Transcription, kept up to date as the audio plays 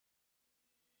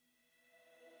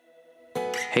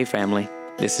Hey family,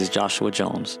 this is Joshua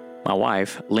Jones. My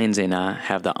wife, Lindsay, and I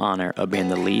have the honor of being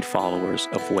the lead followers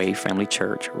of Wave Family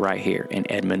Church right here in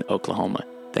Edmond, Oklahoma.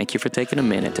 Thank you for taking a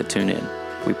minute to tune in.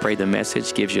 We pray the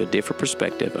message gives you a different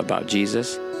perspective about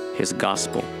Jesus, His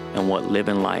gospel, and what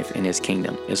living life in His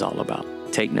kingdom is all about.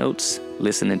 Take notes,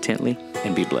 listen intently,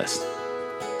 and be blessed.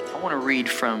 I want to read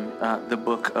from the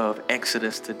book of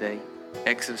Exodus today,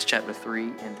 Exodus chapter 3,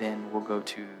 and then we'll go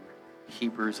to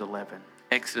Hebrews 11.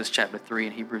 Exodus chapter 3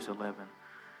 and Hebrews 11.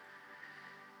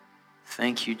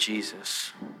 Thank you,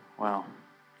 Jesus. Wow.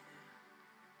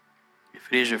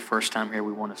 If it is your first time here,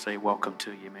 we want to say welcome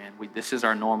to you, man. This is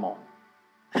our normal.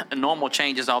 Normal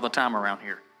changes all the time around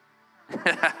here.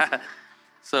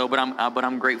 But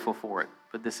I'm grateful for it.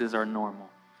 But this is our normal.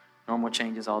 Normal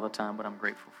changes all the time, but I'm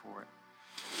grateful for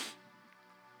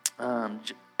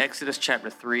it. Exodus chapter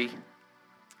 3.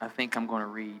 I think I'm going to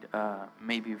read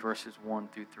maybe verses 1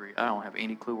 through 3. I don't have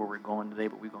any clue where we're going today,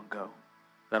 but we're going to go.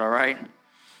 Is that all right?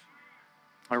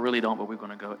 I really don't, but we're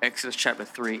going to go. Exodus chapter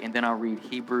 3, and then I'll read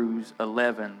Hebrews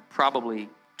 11, probably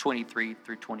 23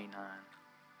 through 29.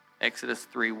 Exodus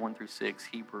 3, 1 through 6,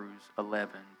 Hebrews 11,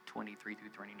 23 through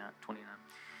 29.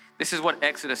 This is what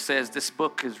Exodus says. This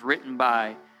book is written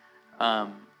by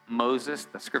Moses.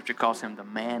 The scripture calls him the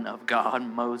man of God,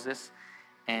 Moses.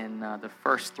 And the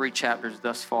first 3 chapters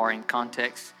thus far in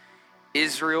context,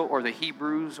 Israel or the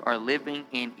Hebrews are living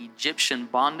in Egyptian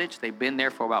bondage. They've been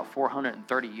there for about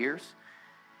 430 years.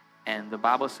 And the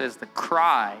Bible says the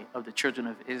cry of the children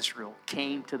of Israel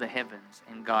came to the heavens,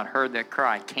 and God heard their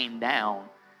cry, came down,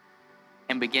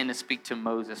 and began to speak to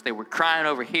Moses. They were crying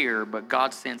over here, but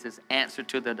God sends his answer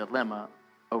to the dilemma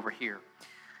over here.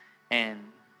 And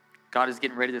God is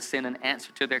getting ready to send an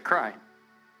answer to their cry.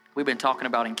 We've been talking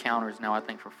about encounters now, I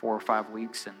think, for 4 or 5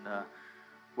 weeks, and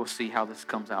we'll see how this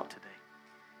comes out today.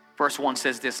 Verse 1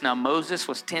 says this, Now Moses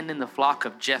was tending the flock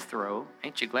of Jethro.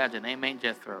 Ain't you glad your name ain't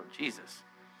Jethro? Jesus.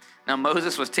 Now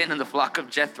Moses was tending the flock of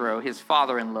Jethro, his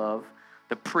father-in-law,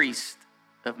 the priest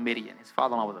of Midian. His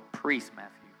father-in-law was a priest,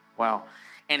 Matthew. Wow.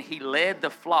 And he led the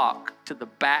flock to the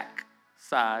back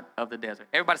side of the desert.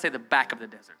 Everybody say the back of the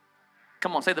desert.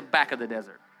 Come on, say the back of the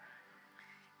desert.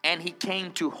 And he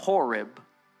came to Horeb,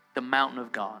 the mountain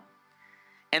of God.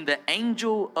 And the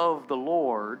angel of the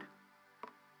Lord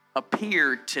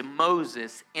appeared to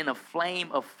Moses in a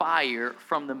flame of fire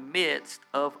from the midst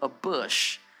of a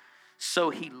bush. So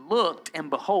he looked, and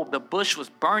behold, the bush was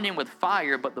burning with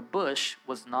fire, but the bush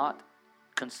was not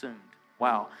consumed.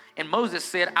 Wow. And Moses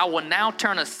said, I will now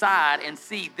turn aside and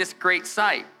see this great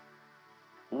sight,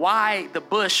 why the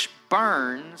bush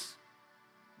burns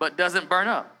but doesn't burn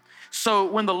up. So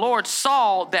when the Lord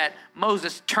saw that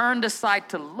Moses turned aside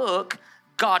to look,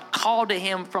 God called to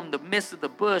him from the midst of the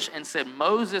bush and said,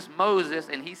 Moses, Moses.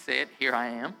 And he said, Here I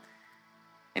am.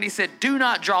 And he said, Do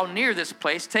not draw near this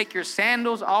place. Take your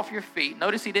sandals off your feet.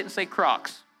 Notice he didn't say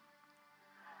Crocs.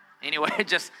 Anyway,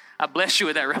 I bless you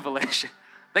with that revelation.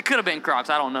 They could have been Crocs.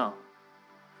 I don't know.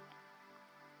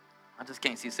 I just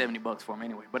can't see $70 for them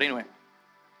anyway. But anyway,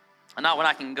 not when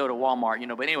I can go to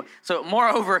Walmart, But anyway, so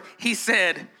moreover, he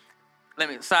said,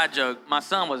 side joke, my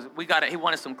son he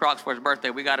wanted some Crocs for his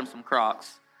birthday. We got him some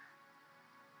Crocs.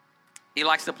 He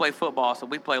likes to play football, so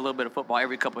we play a little bit of football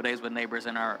every couple of days with neighbors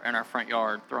in our front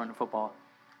yard throwing the football.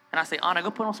 And I say, Anna, go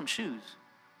put on some shoes,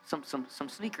 some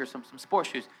sneakers, some sports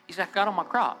shoes. He said, I got on my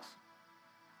Crocs.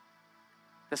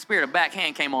 The spirit of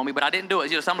backhand came on me, but I didn't do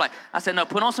it. So I said, no,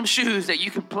 put on some shoes that you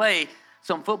can play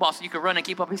some football so you can run and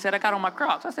keep up. He said, I got on my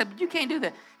Crocs. I said, but you can't do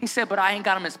that. He said, but I ain't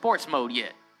got them in sports mode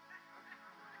yet.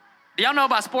 Do y'all know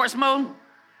about sports mode?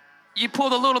 You pull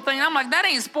the little thing. I'm like, that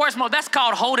ain't sports mode. That's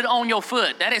called hold it on your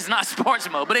foot. That is not sports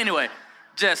mode. But anyway,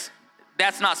 that's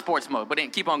not sports mode. But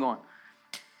keep on going.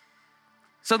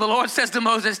 So the Lord says to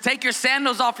Moses, take your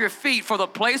sandals off your feet, for the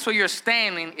place where you're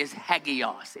standing is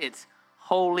Hagios. It's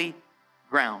holy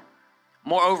ground.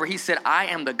 Moreover, he said, I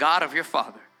am the God of your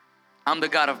father. I'm the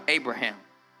God of Abraham,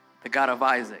 the God of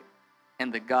Isaac,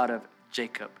 and the God of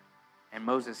Jacob. And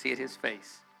Moses hid his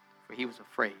face, for he was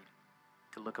afraid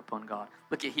to look upon God.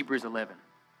 Look at Hebrews 11.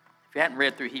 If you hadn't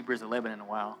read through Hebrews 11 in a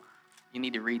while, you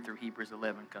need to read through Hebrews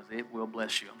 11 because it will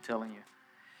bless you, I'm telling you.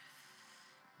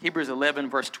 Hebrews 11,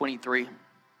 verse 23.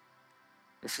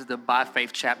 This is the by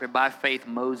faith chapter. By faith,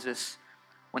 Moses,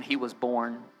 when he was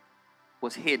born,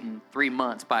 was hidden 3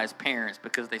 months by his parents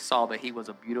because they saw that he was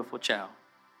a beautiful child.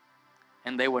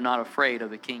 And they were not afraid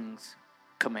of the king's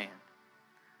command.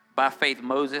 By faith,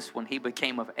 Moses, when he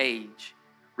became of age,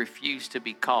 refused to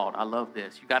be called. I love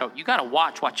this. You gotta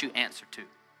watch what you answer to.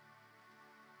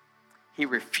 He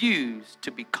refused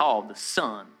to be called the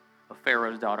son of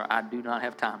Pharaoh's daughter. I do not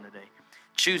have time today.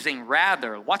 choosing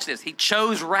rather, watch this, he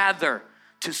chose rather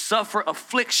to suffer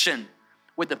affliction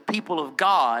with the people of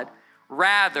God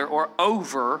rather or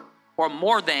over or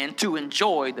more than to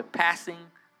enjoy the passing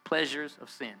pleasures of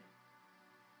sin.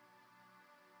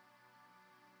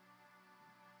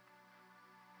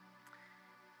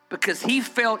 Because he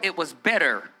felt it was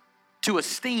better to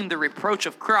esteem the reproach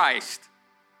of Christ.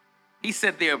 He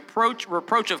said the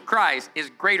reproach of Christ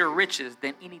is greater riches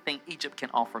than anything Egypt can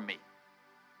offer me.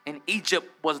 And Egypt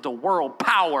was the world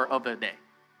power of the day.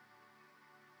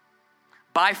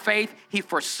 By faith, he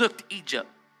forsook Egypt,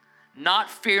 not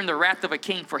fearing the wrath of a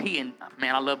king, for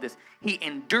I love this. He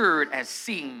endured as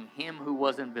seeing him who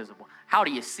was invisible. How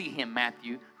do you see him,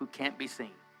 Matthew, who can't be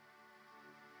seen?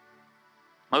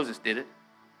 Moses did it.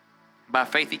 By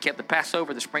faith, he kept the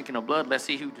Passover, the sprinkling of blood, lest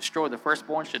he who destroyed the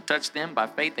firstborn should touch them. By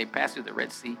faith, they passed through the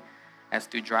Red Sea as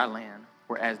through dry land,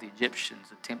 whereas the Egyptians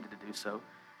attempted to do so,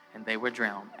 and they were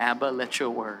drowned. Abba, let your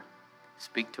word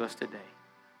speak to us today.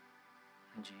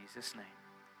 In Jesus' name.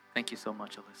 Thank you so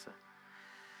much, Alyssa.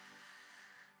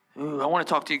 I want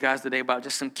to talk to you guys today about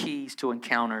just some keys to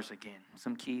encounters again.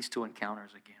 Some keys to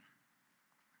encounters again.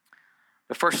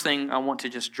 The first thing I want to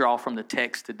just draw from the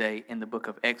text today in the book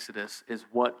of Exodus is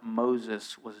what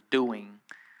Moses was doing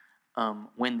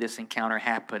when this encounter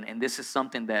happened. And this is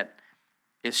something that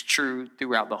is true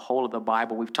throughout the whole of the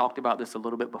Bible. We've talked about this a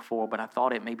little bit before, but I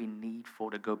thought it may be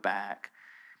needful to go back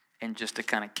and just to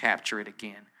kind of capture it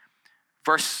again.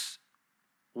 Verse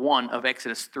 1 of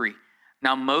Exodus 3.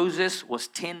 Now Moses was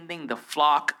tending the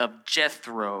flock of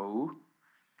Jethro,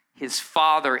 his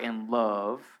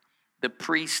father-in-law, the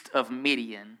priest of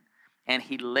Midian, and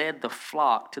he led the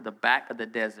flock to the back of the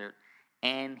desert,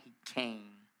 and he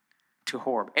came to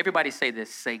Horeb. Everybody say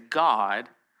this. Say, God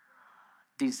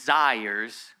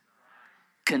desires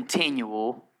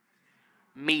continual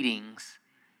meetings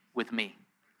with me.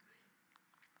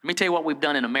 Let me tell you what we've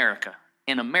done in America.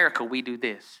 In America, we do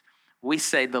this. We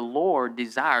say the Lord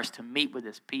desires to meet with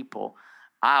his people.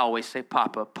 I always say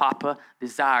Papa. Papa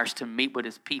desires to meet with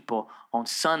his people on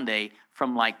Sunday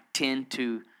from like 10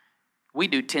 to, we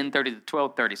do 10:30 to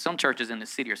 12:30. Some churches in the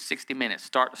city are 60 minutes,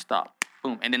 start to stop.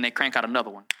 Boom. And then they crank out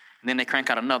another one. And then they crank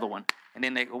out another one. And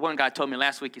then one guy told me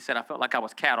last week, he said, I felt like I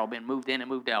was cattle, being moved in and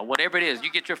moved out. Whatever it is,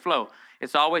 you get your flow.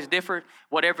 It's always different.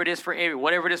 Whatever it is for every,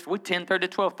 whatever it is, we're 10:30 to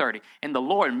 12:30. And the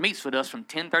Lord meets with us from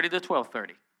 10:30 to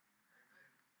 12:30.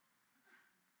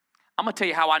 I'm going to tell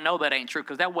you how I know that ain't true,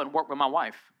 because that wouldn't work with my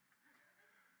wife.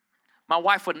 My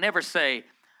wife would never say,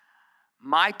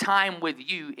 my time with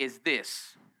you is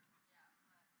this.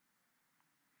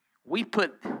 We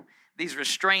put these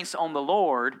restraints on the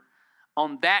Lord,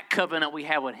 on that covenant we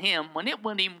have with him, when it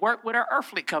wouldn't even work with our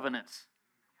earthly covenants.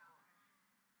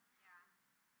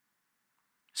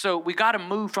 So we got to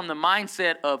move from the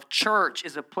mindset of church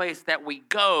is a place that we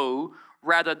go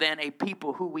rather than a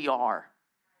people who we are.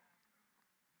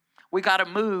 We got to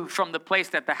move from the place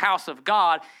that the house of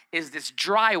God is this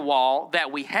drywall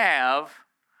that we have,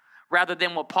 rather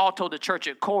than what Paul told the church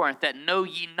at Corinth, that know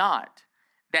ye not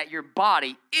that your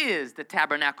body is the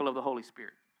tabernacle of the Holy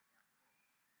Spirit.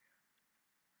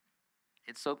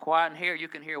 It's so quiet in here, you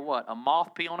can hear what? A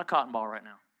moth pee on a cotton ball right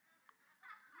now.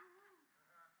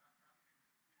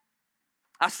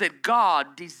 I said,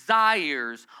 God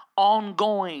desires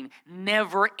ongoing,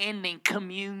 never-ending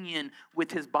communion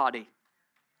with his body.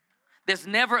 There's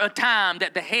never a time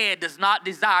that the head does not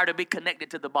desire to be connected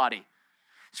to the body.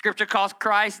 Scripture calls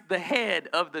Christ the head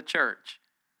of the church,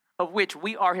 of which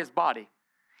we are his body.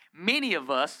 Many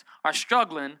of us are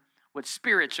struggling with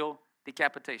spiritual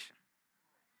decapitation.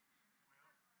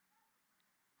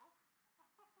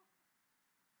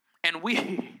 And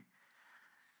we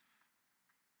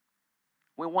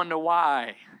wonder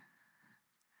why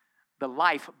the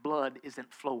lifeblood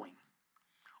isn't flowing.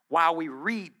 Why we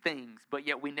read things, but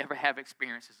yet we never have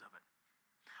experiences of it.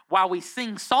 Why we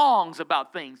sing songs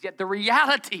about things, yet the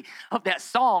reality of that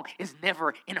song is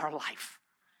never in our life.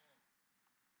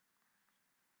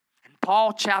 And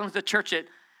Paul challenged the church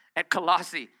at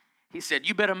Colossae. He said,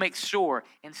 you better make sure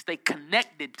and stay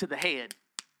connected to the head.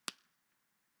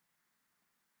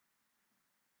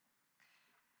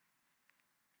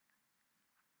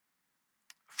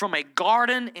 From a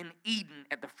garden in Eden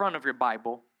at the front of your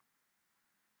Bible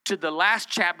to the last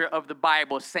chapter of the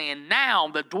Bible saying, now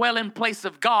the dwelling place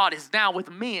of God is now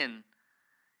with men.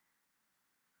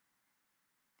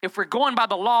 If we're going by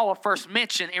the law of first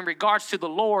mention in regards to the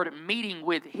Lord meeting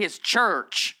with his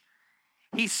church,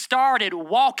 he started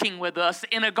walking with us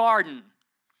in a garden,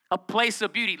 a place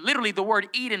of beauty. Literally, the word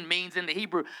Eden means in the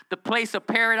Hebrew, the place of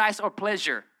paradise or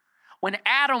pleasure. When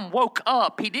Adam woke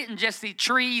up, he didn't just see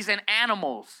trees and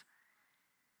animals.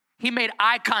 He made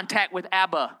eye contact with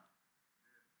Abba.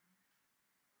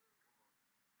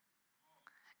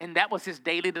 And that was his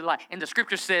daily delight. And the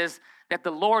scripture says that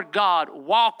the Lord God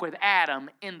walked with Adam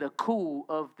in the cool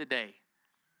of the day.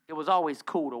 It was always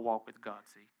cool to walk with God,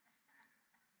 see.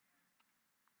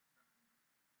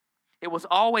 It was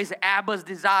always Abba's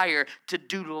desire to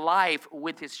do life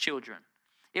with his children.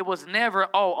 It was never,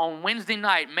 on Wednesday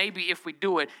night, maybe if we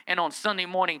do it, and on Sunday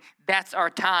morning, that's our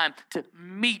time to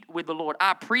meet with the Lord.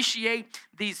 I appreciate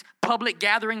these public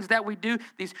gatherings that we do,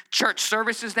 these church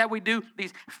services that we do,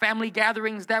 these family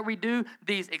gatherings that we do,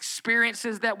 these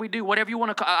experiences that we do, whatever you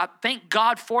want to call it. I thank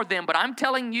God for them, but I'm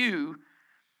telling you,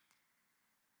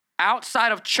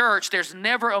 outside of church, there's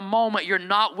never a moment you're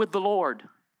not with the Lord.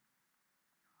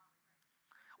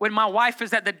 When my wife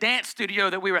is at the dance studio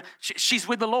that we were, she's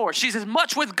with the Lord. She's as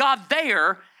much with God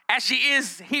there as she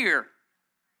is here.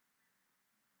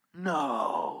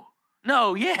 No,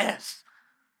 yes.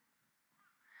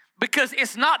 Because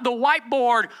it's not the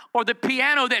whiteboard or the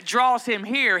piano that draws him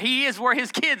here. He is where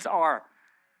his kids are.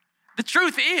 The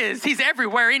truth is, he's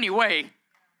everywhere anyway.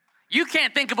 You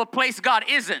can't think of a place God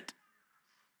isn't.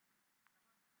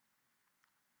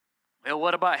 Well,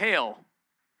 what about hell?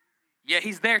 Yeah,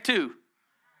 he's there too.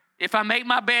 If I make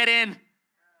my bed in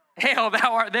hell,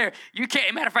 thou art there. You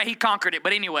can't. Matter of fact, he conquered it.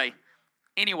 But anyway,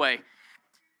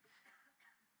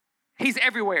 he's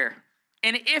everywhere.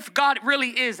 And if God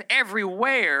really is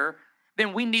everywhere,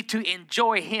 then we need to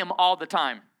enjoy him all the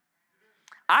time.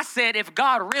 I said if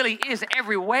God really is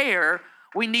everywhere,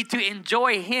 we need to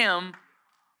enjoy him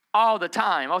all the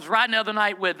time. I was riding the other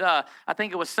night with, I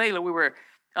think it was Sailor. We were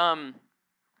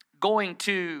going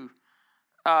to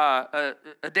a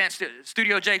dance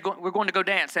studio J. We're going to go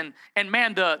dance, and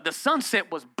man, the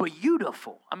sunset was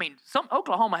beautiful. I mean,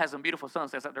 Oklahoma has some beautiful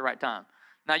sunsets at the right time.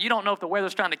 Now you don't know if the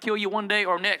weather's trying to kill you one day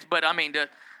or next, but I mean,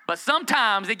 but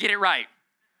sometimes they get it right.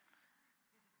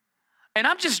 And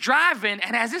I'm just driving,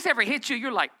 and has this ever hit you?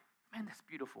 You're like, man, that's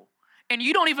beautiful, and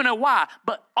you don't even know why,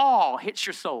 but awe hits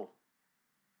your soul.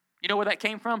 You know where that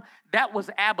came from? That was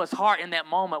Abba's heart in that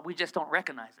moment. We just don't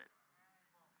recognize it.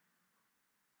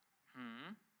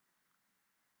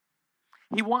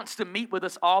 He wants to meet with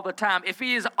us all the time. If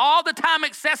he is all the time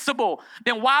accessible,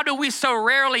 then why do we so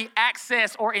rarely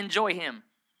access or enjoy him?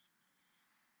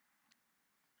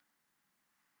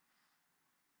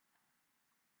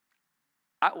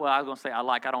 I was going to say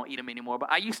I don't eat them anymore, but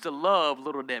I used to love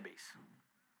Little Debbie's.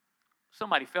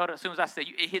 Somebody felt it as soon as I said,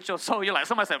 it hit your soul. You're like,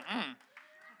 somebody said,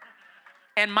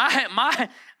 And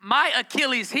my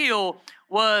Achilles heel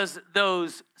was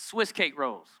those Swiss cake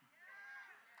rolls.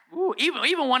 Ooh,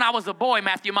 even when I was a boy,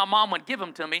 Matthew, my mom would give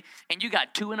them to me, and you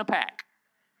got 2 in a pack.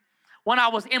 When I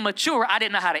was immature, I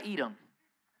didn't know how to eat them.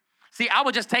 See, I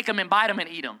would just take them and bite them and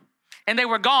eat them. And they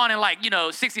were gone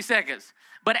in 60 seconds.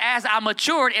 But as I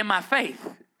matured in my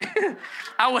faith,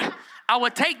 I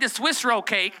would take the Swiss roll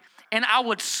cake, and I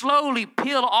would slowly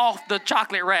peel off the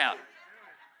chocolate wrap.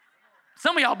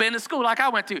 Some of y'all been to school like I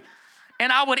went to.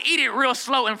 And I would eat it real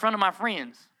slow in front of my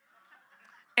friends.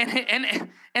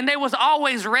 And there was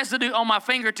always residue on my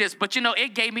fingertips, but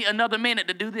it gave me another minute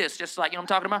to do this, just like, what I'm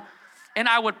talking about? And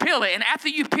I would peel it, and after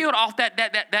you peeled off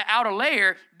that outer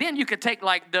layer, then you could take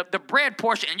like the bread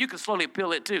portion and you could slowly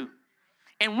peel it too.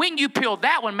 And when you peel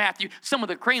that one, Matthew, some of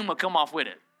the cream would come off with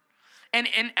it.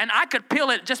 And I could peel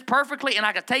it just perfectly, and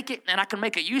I could take it, and I could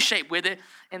make a U-shape with it,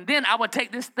 and then I would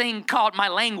take this thing called my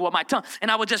lingua, my tongue,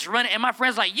 and I would just run it, and my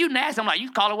friends like, you nasty. I'm like,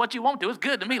 you call it what you want to. It's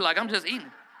good to me, like I'm just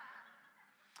eating.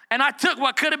 And I took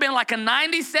what could have been like a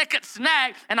 90-second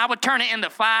snack, and I would turn it into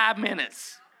 5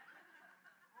 minutes.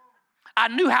 I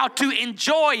knew how to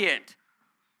enjoy it.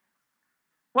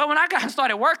 Well, when I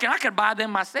started working, I could buy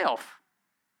them myself.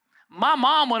 My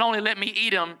mom would only let me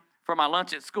eat them for my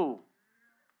lunch at school.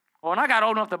 Well, when I got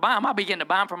old enough to buy them, I began to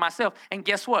buy them for myself. And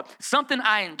guess what? Something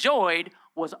I enjoyed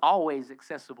was always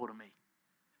accessible to me.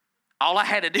 All I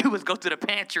had to do was go to the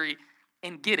pantry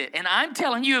and get it. And I'm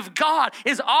telling you, if God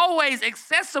is always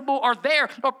accessible or there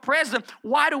or present,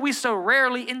 why do we so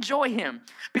rarely enjoy him?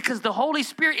 Because the Holy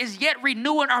Spirit is yet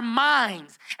renewing our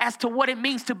minds as to what it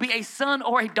means to be a son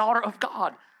or a daughter of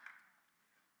God.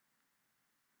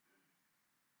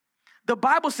 The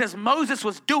Bible says Moses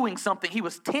was doing something. He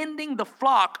was tending the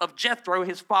flock of Jethro,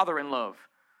 his father-in-law.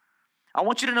 I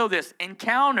want you to know this.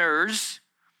 Encounters,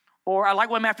 or I like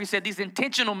what Matthew said, these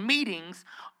intentional meetings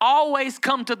always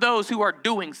come to those who are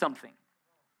doing something.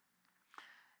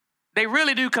 They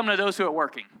really do come to those who are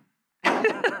working.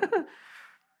 I'm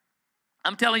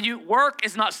telling you, work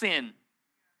is not sin.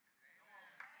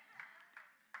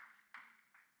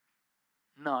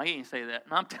 No, he didn't say that.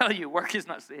 No, I'm telling you, work is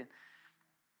not sin.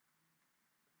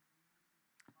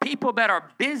 people that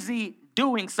are busy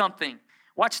doing something.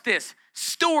 Watch this,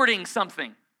 stewarding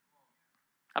something.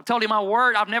 I've told you my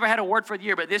word, I've never had a word for the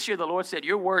year, but this year the Lord said,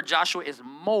 your word, Joshua, is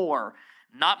more.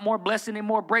 Not more blessing and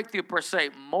more breakthrough per se,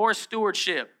 more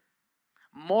stewardship,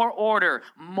 more order,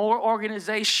 more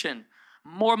organization,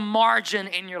 more margin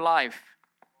in your life.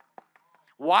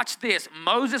 Watch this.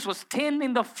 Moses was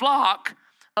tending the flock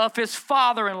of his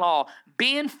father-in-law,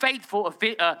 being faithful,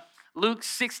 Luke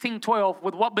 16:12,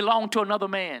 with what belonged to another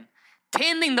man.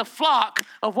 Tending the flock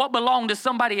of what belonged to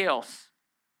somebody else.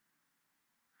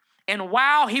 And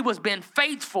while he was being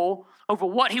faithful over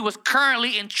what he was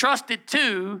currently entrusted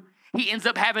to, he ends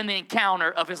up having the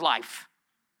encounter of his life.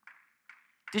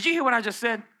 Did you hear what I just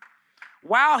said?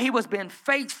 While he was being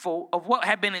faithful of what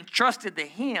had been entrusted to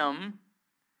him,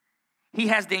 he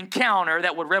has the encounter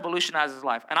that would revolutionize his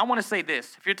life. And I want to say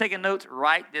this. If you're taking notes,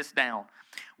 write this down.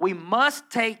 We must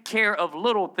take care of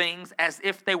little things as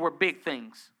if they were big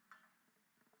things.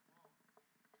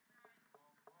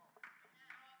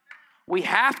 We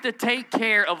have to take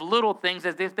care of little things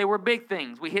as if they were big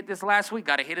things. We hit this last week.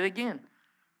 Got to hit it again.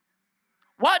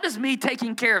 What does me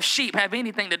taking care of sheep have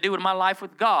anything to do with my life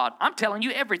with God? I'm telling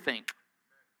you everything.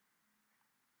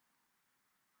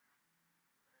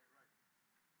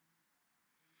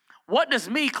 What does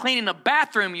me cleaning a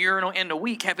bathroom urinal in the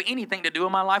week have anything to do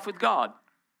with my life with God?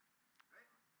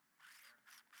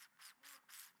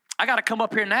 I got to come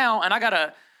up here now and I got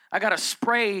to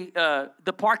spray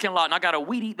the parking lot, and I got to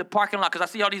weed eat the parking lot because I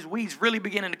see all these weeds really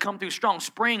beginning to come through strong,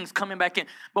 springs coming back in.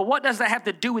 But what does that have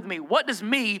to do with me? What does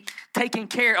me taking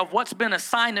care of what's been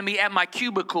assigned to me at my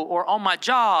cubicle or on my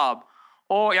job,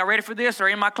 or y'all ready for this, or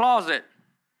in my closet?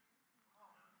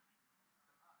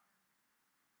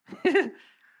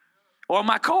 Or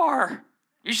my car.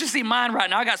 You should see mine right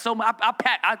now. I got so much.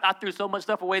 I threw so much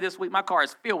stuff away this week. My car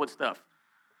is filled with stuff.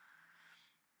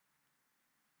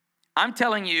 I'm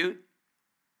telling you,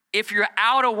 if your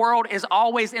outer world is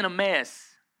always in a mess,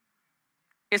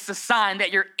 it's a sign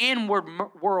that your inward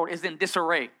world is in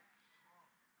disarray.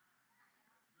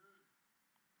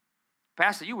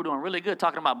 Pastor, you were doing really good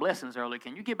talking about blessings earlier.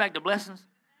 Can you get back to blessings?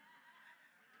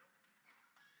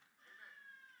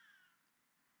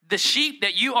 The sheep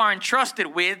that you are entrusted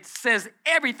with says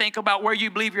everything about where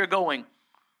you believe you're going.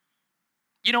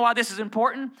 You know why this is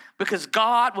important? Because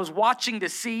God was watching to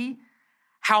see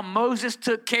how Moses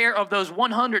took care of those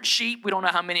 100 sheep. We don't know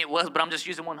how many it was, but I'm just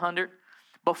using 100.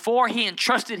 Before he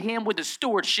entrusted him with the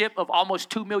stewardship of almost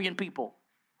 2 million people.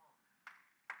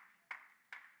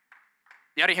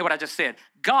 Y'all didn't hear what I just said.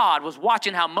 God was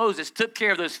watching how Moses took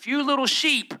care of those few little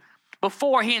sheep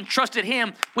before he entrusted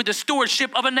him with the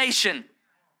stewardship of a nation.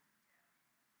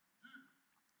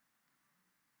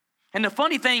 And the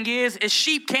funny thing is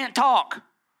sheep can't talk.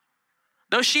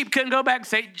 Those sheep couldn't go back and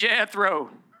say, Jethro,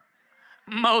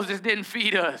 Moses didn't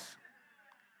feed us.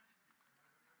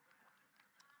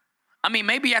 I mean,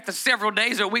 maybe after several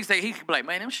days or weeks, he could be like,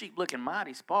 man, them sheep looking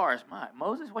mighty sparse.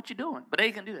 Moses, what you doing? But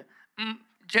they can do that.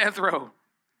 Jethro,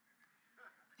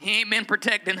 he ain't been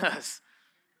protecting us.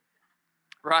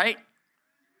 Right?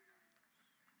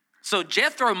 So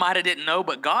Jethro might have didn't know,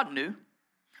 but God knew.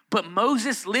 But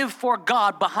Moses lived for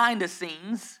God behind the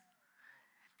scenes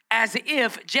as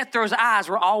if Jethro's eyes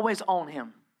were always on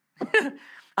him.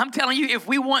 I'm telling you, if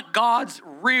we want God's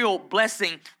real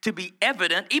blessing to be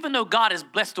evident, even though God has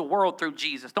blessed the world through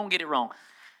Jesus, don't get it wrong.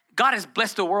 God has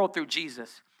blessed the world through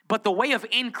Jesus. But the way of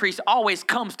increase always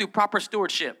comes through proper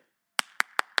stewardship.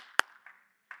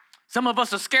 Some of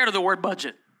us are scared of the word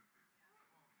budget.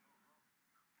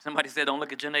 Somebody said, don't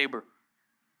look at your neighbor.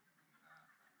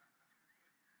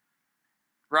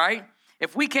 Right?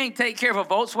 If we can't take care of a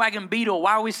Volkswagen Beetle,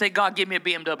 why would we say, God, give me a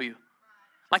BMW?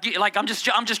 Like I'm just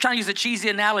trying to use a cheesy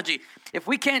analogy. If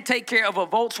we can't take care of a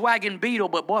Volkswagen Beetle,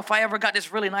 but boy, if I ever got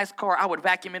this really nice car, I would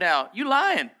vacuum it out. You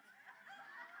lying.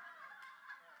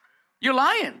 You're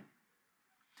lying.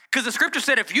 Because the scripture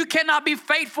said, if you cannot be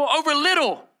faithful over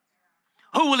little,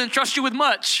 who will entrust you with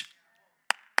much?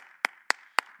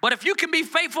 But if you can be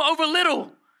faithful over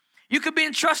little, you can be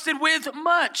entrusted with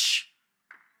much.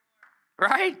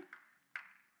 Right?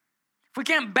 If we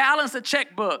can't balance a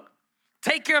checkbook,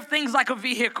 take care of things like a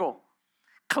vehicle,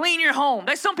 clean your home.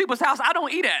 There's some people's house I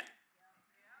don't eat at.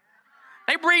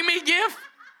 They bring me a gift,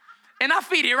 and I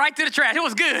feed it right to the trash. It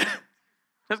was good. It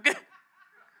was good.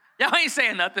 Y'all ain't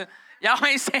saying nothing. Y'all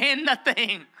ain't saying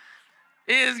nothing.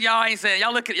 Y'all ain't saying.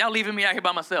 Y'all leaving me out here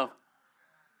by myself.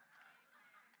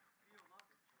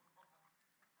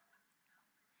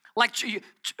 Like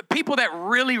people that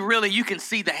really, you can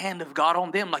see the hand of God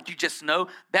on them. Like you just know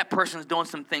that person's doing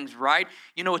some things right.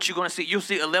 You know what you're going to see? You'll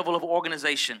see a level of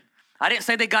organization. I didn't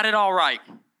say they got it all right.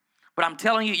 But I'm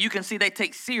telling you, you can see they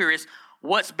take serious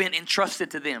what's been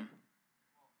entrusted to them.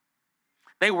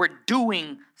 They were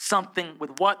doing something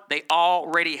with what they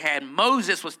already had.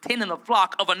 Moses was tending the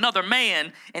flock of another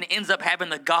man and ends up having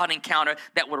the God encounter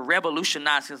that would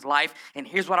revolutionize his life. And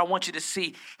here's what I want you to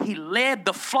see. He led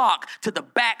the flock to the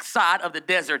backside of the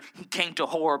desert. He came to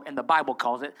Horeb, and the Bible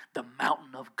calls it the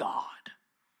mountain of God.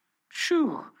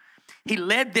 Shoo. He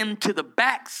led them to the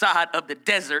backside of the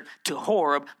desert to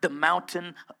Horeb, the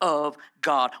mountain of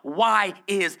God. Why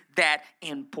is that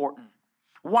important?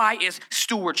 Why is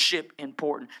stewardship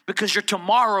important? Because your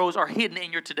tomorrows are hidden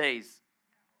in your todays.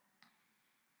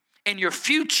 And your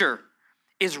future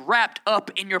is wrapped up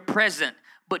in your present.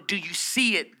 But do you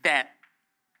see it that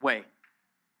way?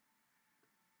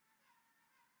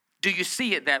 Do you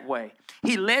see it that way?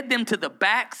 He led them to the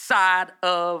backside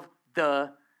of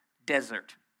the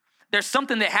desert. There's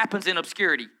something that happens in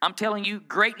obscurity. I'm telling you,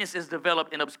 greatness is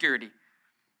developed in obscurity.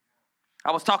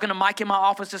 I was talking to Mike in my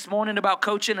office this morning about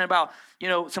coaching and about,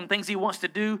 some things he wants to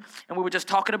do. And we were just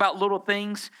talking about little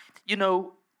things.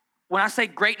 When I say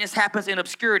greatness happens in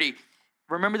obscurity,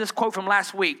 remember this quote from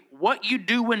last week. What you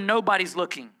do when nobody's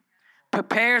looking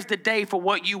prepares the day for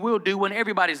what you will do when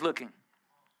everybody's looking.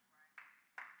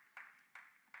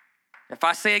 If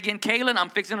I say again, Kaylin, I'm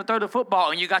fixing to throw the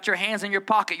football and you got your hands in your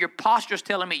pocket, your posture's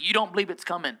telling me you don't believe it's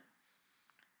coming.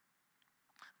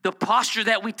 The posture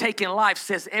that we take in life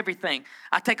says everything.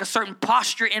 I take a certain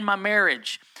posture in my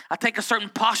marriage. I take a certain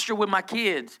posture with my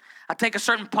kids. I take a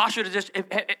certain posture to just,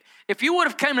 if you would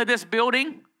have come to this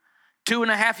building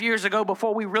 2.5 years ago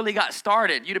before we really got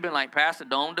started, you'd have been like, Pastor,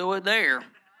 don't do it there.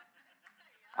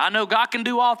 I know God can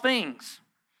do all things,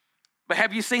 but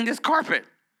have you seen this carpet?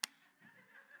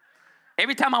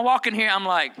 Every time I walk in here, I'm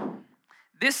like,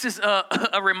 this is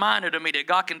a reminder to me that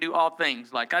God can do all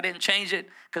things. Like, I didn't change it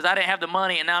because I didn't have the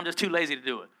money, and now I'm just too lazy to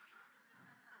do it.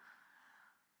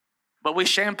 But we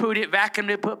shampooed it, vacuumed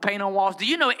it, put paint on walls. Do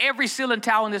you know every ceiling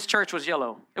towel in this church was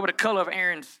yellow? It was the color of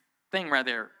Aaron's thing right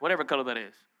there, whatever color that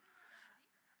is.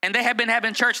 And they have been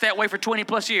having church that way for 20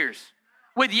 plus years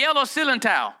with yellow ceiling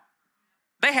towel.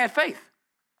 They had faith.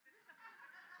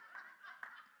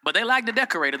 But they lacked the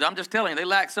decorators. I'm just telling you, they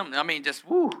lacked something. I mean, just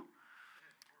woo.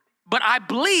 But I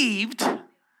believed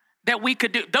that we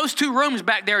could do. Those 2 rooms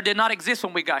back there did not exist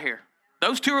when we got here.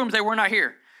 Those 2 rooms, they were not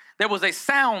here. There was a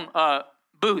sound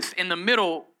booth in the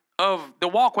middle of the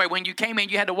walkway. When you came in,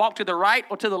 you had to walk to the right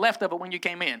or to the left of it when you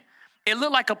came in. It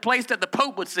looked like a place that the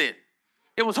Pope would sit.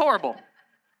 It was horrible.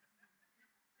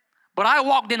 But I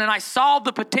walked in and I saw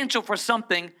the potential for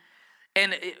something.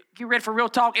 And you ready for real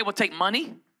talk? It would take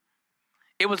money.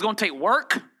 It was going to take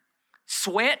work,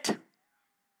 sweat.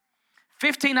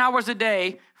 15 hours a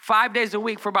day, 5 days a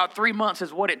week for about 3 months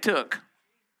is what it took.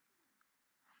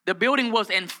 The building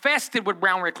was infested with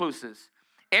brown recluses.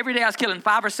 Every day I was killing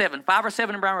 5 or 7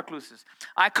 brown recluses.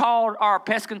 I called our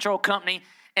pest control company,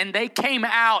 and they came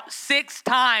out 6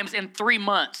 times in 3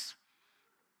 months.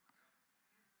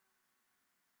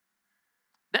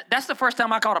 That's the first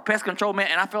time I called a pest control man,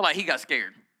 and I felt like he got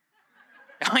scared.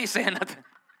 I ain't saying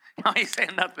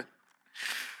nothing.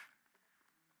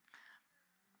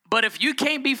 But if you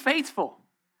can't be faithful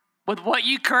with what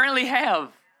you currently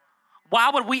have, why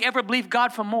would we ever believe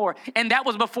God for more? And that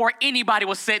was before anybody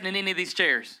was sitting in any of these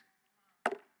chairs.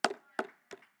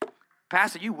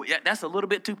 Pastor, that's a little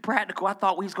bit too practical. I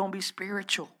thought we was going to be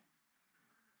spiritual.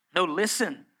 No,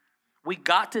 listen. We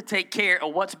got to take care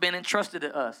of what's been entrusted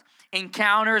to us.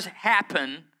 Encounters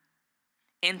happen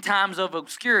in times of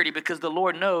obscurity because the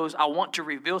Lord knows I want to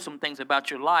reveal some things about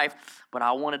your life, but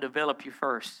I want to develop you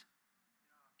first.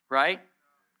 Right?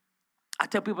 I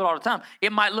tell people all the time,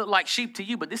 it might look like sheep to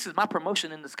you, but this is my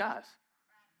promotion in disguise.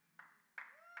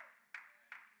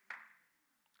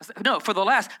 No, for the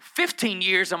last 15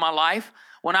 years of my life,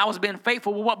 when I was being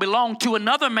faithful with what belonged to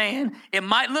another man, it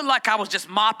might look like I was just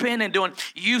mopping and doing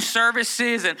youth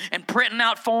services and printing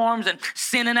out forms and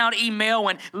sending out email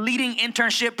and leading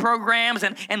internship programs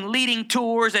and leading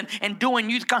tours and doing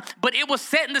youth. But it was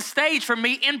setting the stage for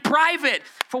me in private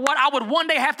for what I would one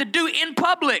day have to do in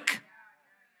public.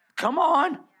 Come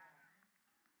on.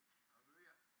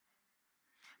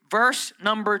 Verse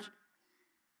number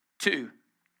 2.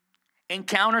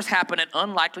 Encounters happen at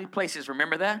unlikely places.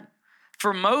 Remember that?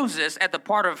 For Moses, at the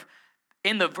part of,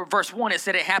 in the verse 1, it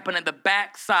said it happened at the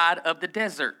backside of the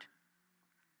desert.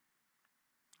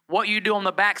 What you do on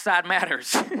the backside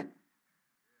matters.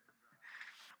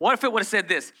 What if it would have said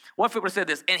this? What if it would have said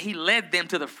this? And he led them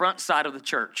to the front side of the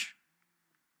church.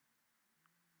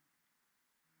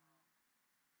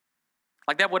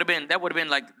 Like that would have been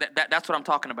like, that's what I'm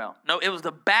talking about. No, it was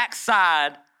the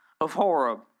backside of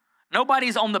Horeb.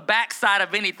 Nobody's on the backside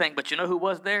of anything. But you know who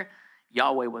was there?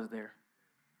 Yahweh was there.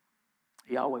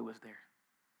 Yahweh was there.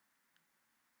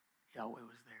 Yahweh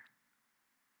was there.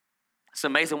 It's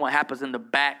amazing what happens in the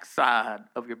backside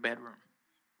of your bedroom.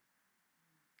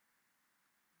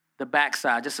 The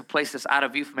backside, just a place that's out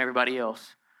of view from everybody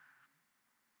else.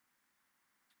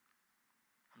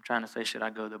 I'm trying to say, should I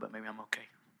go there? But maybe I'm okay.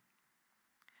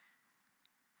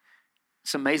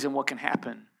 It's amazing what can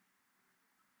happen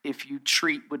if you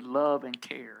treat with love and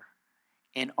care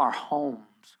in our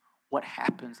homes, what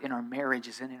happens in our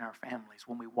marriages and in our families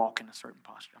when we walk in a certain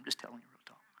posture. I'm just telling you real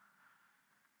talk.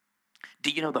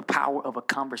 Do you know the power of a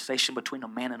conversation between a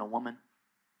man and a woman?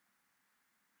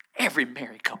 Every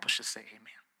married couple should say amen.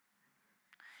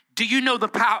 Do you know the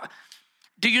power?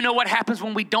 Do you know what happens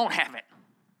when we don't have it?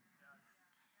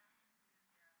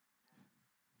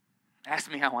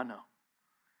 Ask me how I know.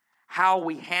 How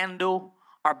we handle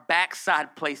our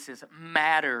backside places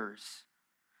matters.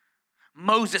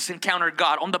 Moses encountered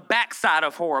God on the backside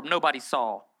of Horeb. Nobody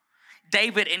saw.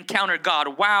 David encountered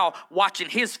God while watching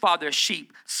his father's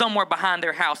sheep somewhere behind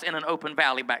their house in an open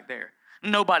valley back there.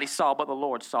 Nobody saw, but the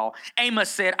Lord saw. Amos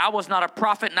said, I was not a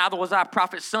prophet, neither was I a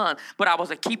prophet's son, but I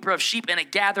was a keeper of sheep and a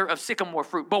gatherer of sycamore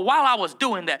fruit. But while I was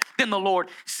doing that, then the Lord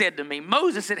said to me,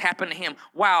 Moses, it happened to him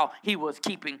while he was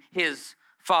keeping his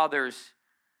father's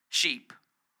sheep.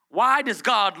 Why does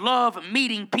God love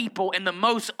meeting people in the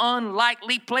most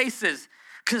unlikely places?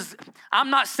 Because I'm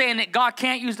not saying that God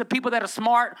can't use the people that are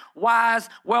smart, wise,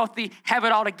 wealthy, have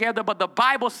it all together. But the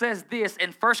Bible says this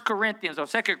in 1 Corinthians or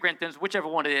 2 Corinthians, whichever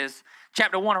one it is,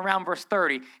 chapter 1 around verse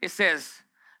 30. It says,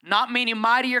 not many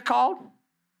mighty are called.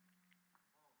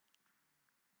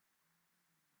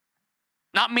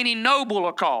 Not many noble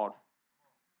are called.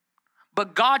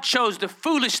 But God chose the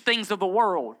foolish things of the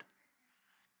world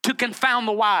to confound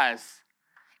the wise,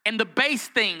 and the base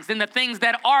things and the things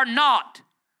that are not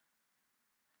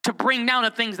to bring down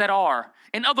the things that are.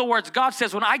 In other words, God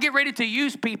says, when I get ready to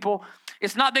use people,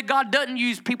 it's not that God doesn't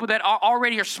use people that are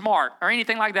already smart or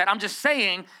anything like that. I'm just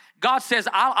saying, God says,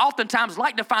 I oftentimes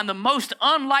like to find the most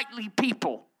unlikely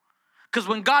people. Because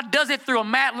when God does it through a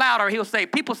Matt Lauder, he'll say,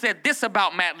 people said this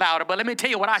about Matt Lauder, but let me tell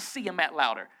you what I see in Matt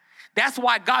Lauder. That's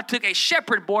why God took a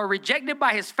shepherd boy rejected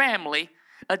by his family,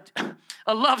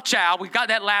 a love child. We got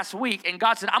that last week. And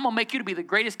God said, I'm going to make you to be the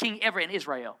greatest king ever in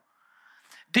Israel.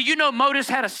 Do you know Moses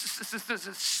had a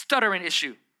stuttering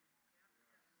issue?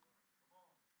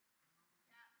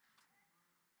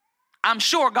 I'm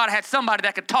sure God had somebody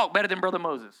that could talk better than Brother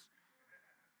Moses.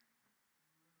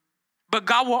 But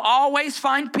God will always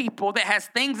find people that has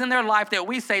things in their life that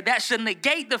we say that should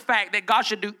negate the fact that God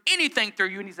should do anything through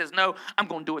you. And he says, no, I'm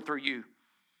going to do it through you.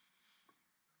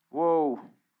 Whoa.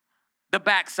 The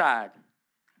backside.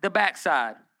 The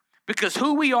backside. Because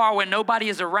who we are when nobody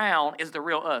is around is the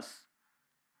real us.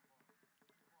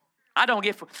 I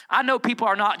know people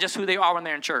are not just who they are when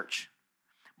they're in church.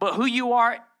 But who you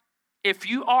are, if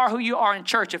you are who you are in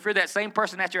church, if you're that same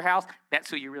person at your house, that's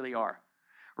who you really are.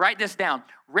 Write this down.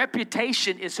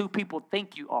 Reputation is who people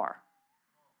think you are.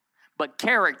 But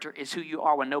character is who you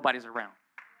are when nobody's around.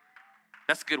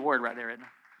 That's a good word right there, isn't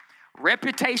it?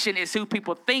 Reputation is who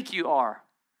people think you are.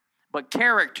 But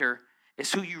character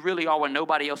is who you really are when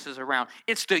nobody else is around.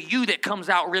 It's the you that comes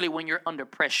out really when you're under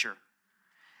pressure.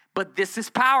 But this is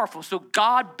powerful. So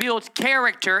God builds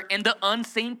character in the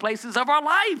unseen places of our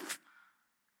life.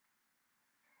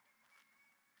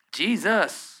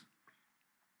 Jesus.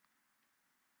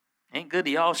 Ain't good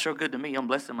to y'all, sure good to me. I'm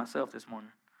blessing myself this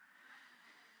morning.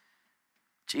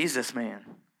 Jesus, man.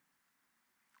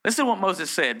 Listen to what Moses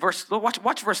said.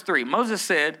 Watch verse 3. Moses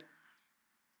said,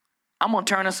 I'm going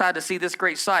to turn aside to see this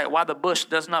great sight, why the bush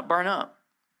does not burn up.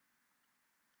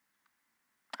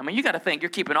 I mean, you got to think, you're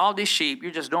keeping all these sheep.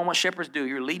 You're just doing what shepherds do.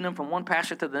 You're leading them from one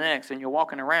pasture to the next, and you're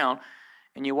walking around,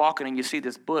 and you're walking, and you see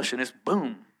this bush, and it's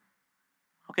boom.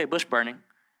 Okay, bush burning.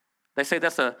 They say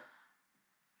that's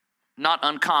not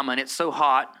uncommon. It's so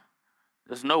hot.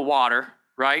 There's no water,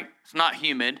 right? It's not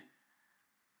humid.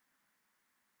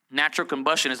 Natural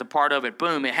combustion is a part of it.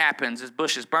 Boom, it happens. This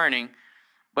bush is burning.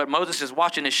 But Moses is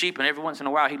watching the sheep, and every once in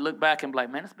a while, he'd look back and be like,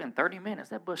 man, it's been 30 minutes.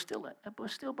 That bush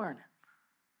still burning.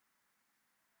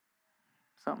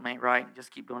 Something ain't right. Just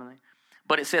keep doing it.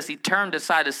 But it says he turned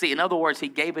aside to see. In other words, he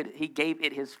gave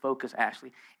it his focus,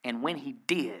 actually. And when he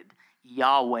did,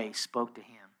 Yahweh spoke to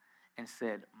him and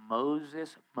said,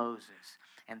 Moses, Moses.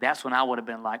 And that's when I would have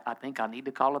been like, I think I need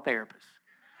to call a therapist.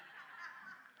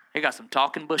 They got some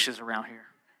talking bushes around here.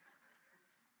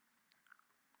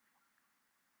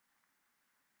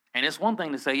 And it's one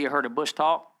thing to say you heard a bush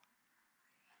talk.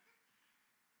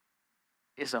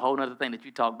 It's a whole other thing that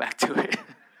you talk back to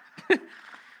it.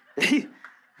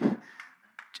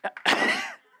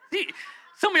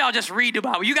 Some of y'all just read the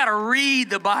Bible. You got to read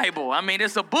the Bible. I mean,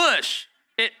 it's a bush.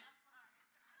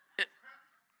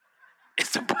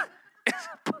 It's a bush.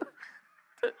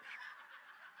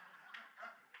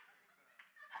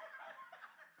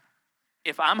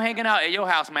 If I'm hanging out at your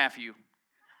house, Matthew,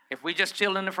 if we just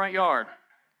chill in the front yard,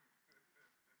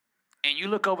 and you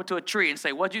look over to a tree and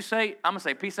say, "What'd you say?" I'm gonna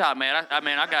say, "Peace out, man.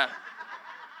 I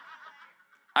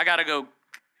got to go,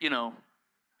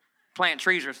 plant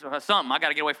trees or something. I got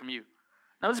to get away from you."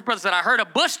 Now, this brother said, "I heard a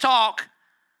bush talk,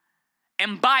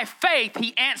 and by faith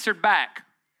he answered back."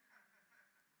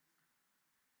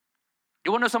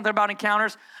 You want to know something about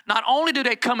encounters? Not only do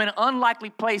they come in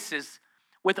unlikely places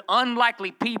with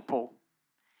unlikely people,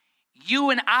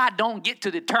 you and I don't get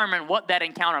to determine what that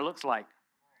encounter looks like.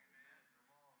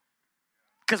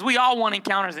 Because we all want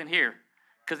encounters in here.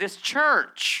 Because it's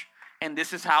church. And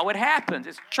this is how it happens.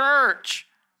 It's church.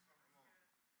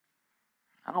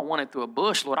 I don't want it through a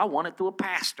bush, Lord. I want it through a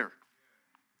pastor.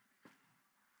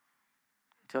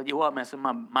 Tell you what, man, some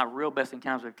of my real best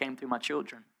encounters have came through my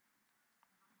children.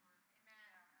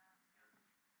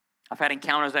 I've had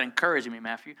encounters that encourage me,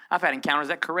 Matthew. I've had encounters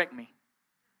that correct me.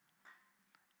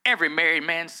 Every married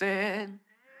man said,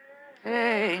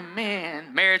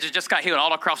 amen. Marriages just got healed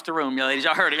all across the room, you ladies.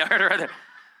 Y'all heard it. Y'all heard it right there.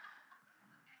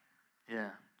 Yeah,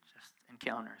 just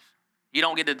encounters. You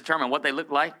don't get to determine what they look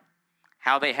like,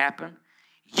 how they happen.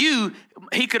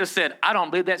 He could have said, "I don't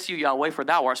believe that's you, Yahweh, for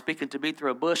thou art speaking to me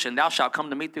through a bush, and thou shalt come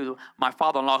to me through my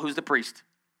father-in-law, who's the priest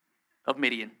of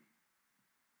Midian."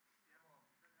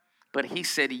 But he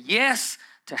said yes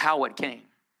to how it came,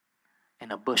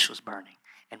 and a bush was burning.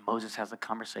 And Moses has a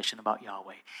conversation about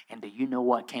Yahweh. And do you know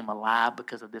what came alive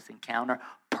because of this encounter?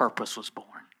 Purpose was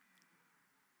born.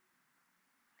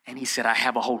 And he said, "I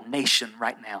have a whole nation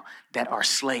right now that are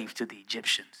slaves to the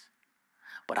Egyptians.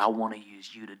 But I want to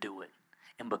use you to do it.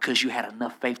 And because you had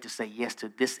enough faith to say yes to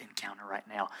this encounter right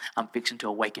now, I'm fixing to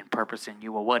awaken purpose in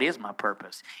you." Well, what is my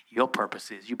purpose? Your purpose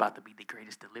is you're about to be the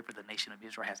greatest deliverer the nation of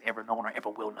Israel has ever known or ever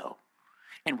will know.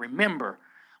 And remember,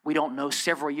 we don't know,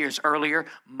 several years earlier,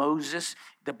 Moses,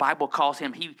 the Bible calls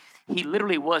him, he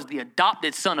literally was the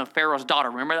adopted son of Pharaoh's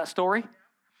daughter. Remember that story?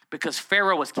 Because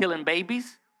Pharaoh was killing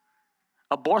babies.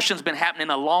 Abortion's been happening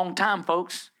a long time,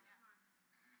 folks.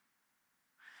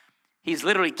 He's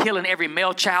literally killing every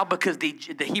male child because the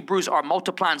Hebrews are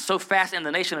multiplying so fast in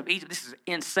the nation of Egypt. This is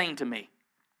insane to me.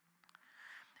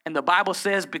 And the Bible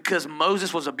says because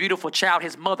Moses was a beautiful child,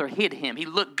 his mother hid him. He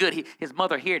looked good. His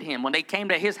mother hid him. When they came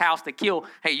to his house to kill,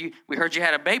 "Hey, we heard you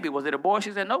had a baby. Was it a boy?"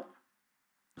 She said, "Nope,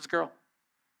 it was a girl."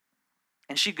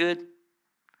 And she good.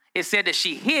 It said that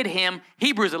she hid him.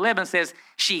 Hebrews 11 says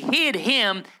she hid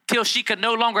him till she could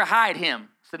no longer hide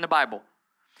him. It's in the Bible.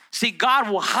 See, God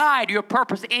will hide your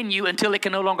purpose in you until it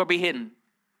can no longer be hidden.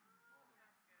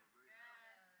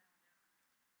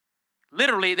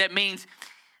 Literally, that means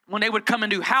when they would come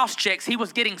and do house checks, he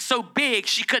was getting so big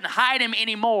she couldn't hide him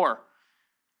anymore.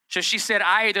 So she said,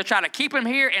 "I either try to keep him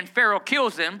here and Pharaoh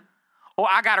kills him, or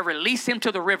I got to release him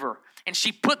to the river." And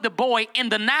she put the boy in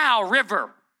the Nile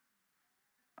River.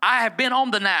 I have been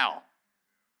on the Nile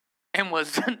and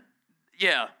was,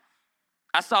 yeah.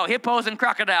 I saw hippos and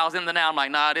crocodiles in the Nile. I'm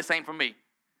like, nah, this ain't for me.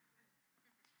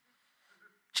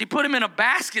 She put him in a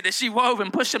basket that she wove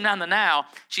and pushed him down the Nile.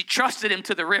 She trusted him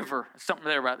to the river. Something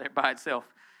there right there by itself.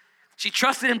 She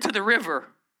trusted him to the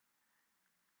river.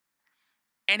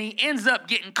 And he ends up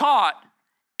getting caught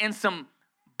in some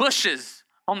bushes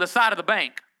on the side of the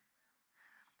bank.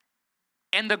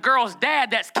 And the girl's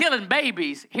dad that's killing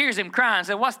babies hears him crying and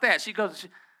said, "What's that?" She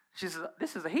says,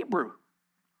 "This is a Hebrew.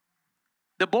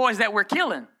 The boys that we're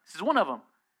killing, this is one of them."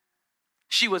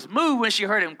 She was moved when she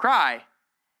heard him cry,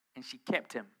 and she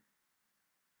kept him.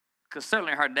 Because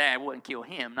certainly her dad wouldn't kill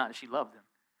him, not that she loved him.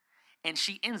 And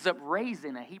she ends up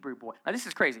raising a Hebrew boy. Now, this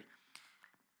is crazy.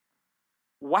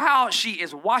 While she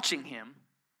is watching him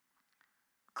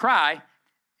cry,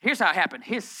 here's how it happened.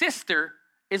 His sister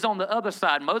is on the other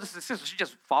side. Moses' sister, she's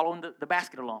just following the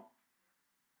basket along.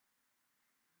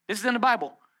 This is in the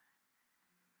Bible.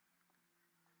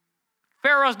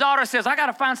 Pharaoh's daughter says, "I got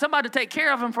to find somebody to take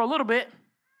care of him for a little bit."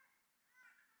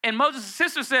 And Moses'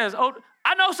 sister says, "Oh,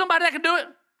 I know somebody that can do it."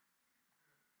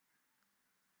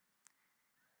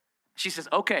 She says,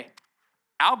 "Okay,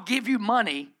 I'll give you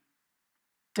money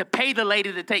to pay the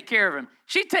lady to take care of him."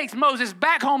 She takes Moses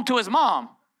back home to his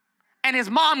mom. And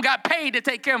his mom got paid to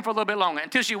take care of him for a little bit longer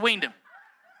until she weaned him.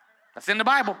 That's in the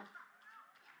Bible.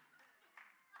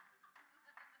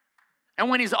 And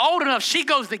when he's old enough, she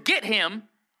goes to get him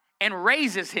and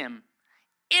raises him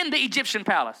in the Egyptian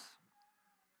palace.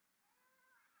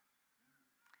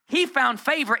 He found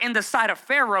favor in the sight of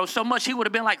Pharaoh so much he would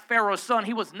have been like Pharaoh's son.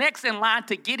 He was next in line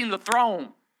to getting the throne.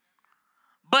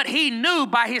 But he knew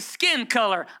by his skin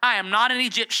color, I am not an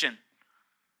Egyptian.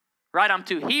 Right? I'm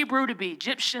too Hebrew to be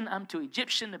Egyptian. I'm too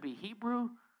Egyptian to be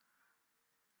Hebrew.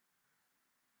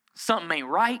 Something ain't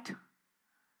right.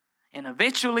 And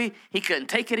eventually, he couldn't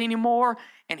take it anymore.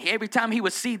 And every time he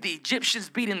would see the Egyptians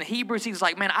beating the Hebrews, he was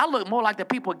like, man, I look more like the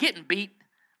people getting beat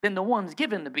than the ones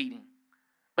giving the beating.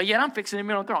 But yet I'm fixing the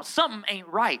middle of the throne. Something ain't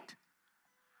right.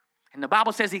 And the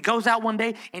Bible says he goes out one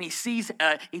day and he sees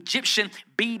an Egyptian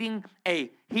beating a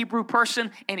Hebrew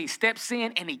person, and he steps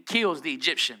in and he kills the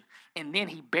Egyptian. And then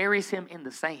he buries him in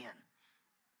the sand.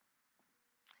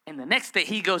 And the next day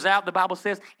he goes out, the Bible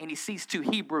says, and he sees two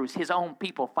Hebrews, his own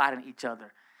people, fighting each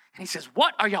other. And he says,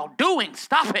 what are y'all doing?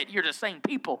 Stop it. You're the same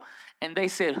people. And they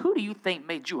said, who do you think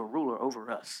made you a ruler over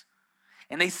us?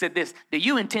 And they said this, do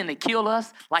you intend to kill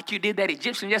us like you did that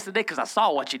Egyptian yesterday? Because I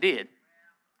saw what you did.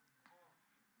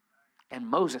 And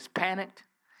Moses panicked,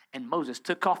 and Moses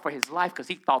took off for his life because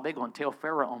he thought they're going to tell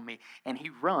Pharaoh on me. And he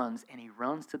runs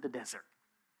to the desert.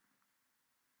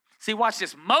 See, watch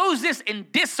this. Moses in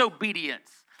disobedience.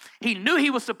 He knew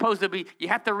he was supposed to be, you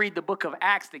have to read the book of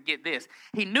Acts to get this.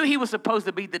 He knew he was supposed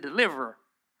to be the deliverer.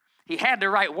 He had the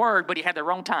right word, but he had the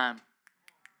wrong time.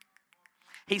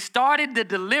 He started the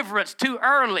deliverance too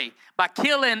early by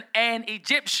killing an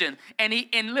Egyptian. And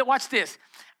watch this.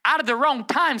 Out of the wrong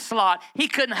time slot, he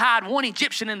couldn't hide one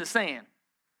Egyptian in the sand.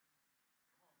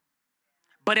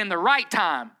 But in the right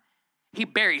time, he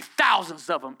buried thousands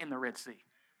of them in the Red Sea.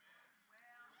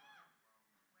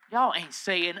 Y'all ain't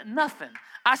saying nothing.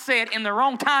 I said in the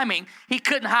wrong timing, he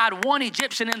couldn't hide one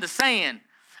Egyptian in the sand.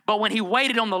 But when he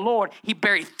waited on the Lord, he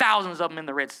buried thousands of them in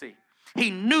the Red Sea.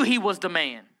 He knew he was the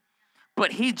man.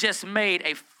 But he just made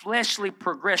a fleshly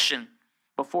progression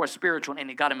before a spiritual, and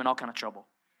it got him in all kind of trouble.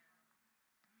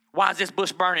 Why is this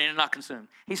bush burning and not consumed?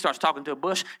 He starts talking to a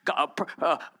bush.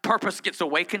 Purpose gets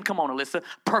awakened. Come on, Alyssa.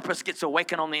 Purpose gets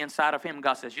awakened on the inside of him.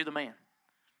 God says, you're the man.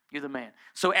 You're the man.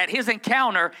 So at his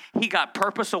encounter, he got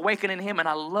purpose awakened in him, and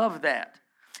I love that.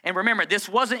 And remember, this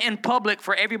wasn't in public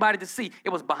for everybody to see. It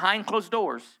was behind closed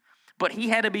doors. But he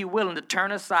had to be willing to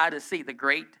turn aside to see the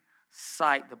great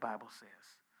sight, the Bible says.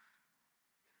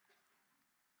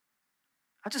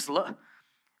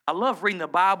 I love reading the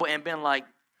Bible and being like,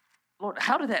 Lord,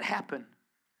 how did that happen?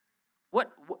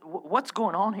 What's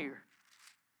going on here?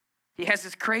 He has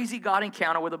this crazy God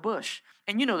encounter with a bush.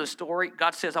 And you know the story.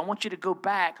 God says, I want you to go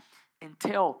back and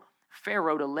tell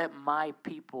Pharaoh to let my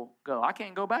people go. I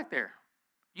can't go back there.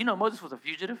 You know Moses was a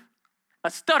fugitive,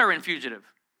 a stuttering fugitive.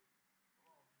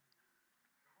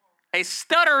 A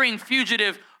stuttering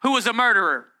fugitive who was a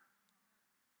murderer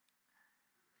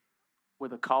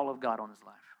with a call of God on his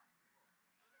life.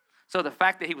 So the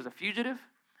fact that he was a fugitive,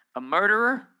 a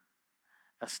murderer,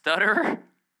 a stutterer,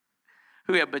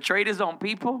 who had betrayed his own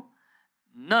people,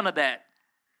 none of that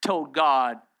told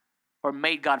God or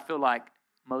made God feel like,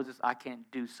 Moses, I can't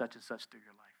do such and such through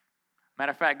your life.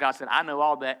 Matter of fact, God said, I know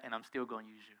all that, and I'm still going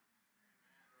to use you.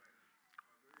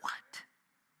 What?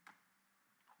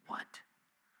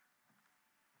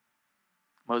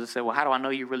 Moses said, well, how do I know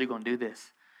you're really going to do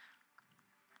this?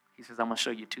 He says, I'm going to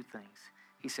show you two things.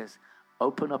 He says,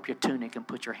 open up your tunic and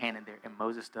put your hand in there. And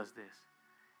Moses does this.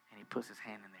 And he puts his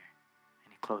hand in there.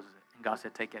 And he closes it. And God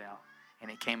said, take it out.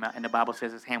 And it came out. And the Bible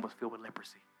says his hand was filled with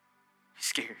leprosy. He's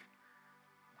scared.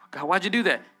 God, why'd you do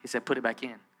that? He said, put it back in.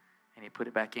 And he put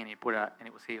it back in. And he put it out. And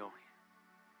it was healed.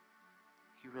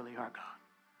 You really are God.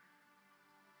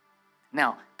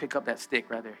 Now, pick up that stick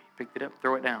right there. He picked it up.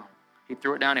 Throw it down. He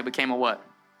threw it down. It became a what?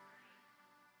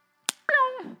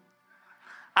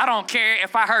 I don't care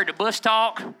if I heard the bush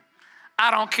talk.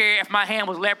 I don't care if my hand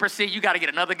was leprosy. You got to get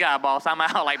another guy, boss. I'm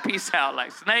out. Like, peace out.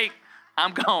 Like, snake,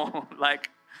 I'm gone. Like,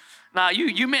 nah,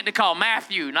 you meant to call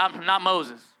Matthew, not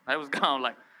Moses. That was gone.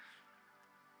 Like,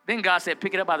 then God said,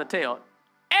 pick it up by the tail.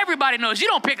 Everybody knows you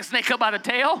don't pick a snake up by the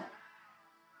tail.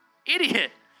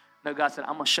 Idiot. No, God said,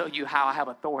 I'm going to show you how I have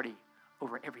authority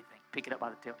over everything. Pick it up by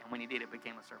the tail. And when he did, it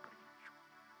became a serpent.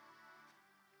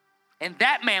 And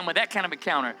that man with that kind of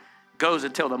encounter goes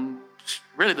and tell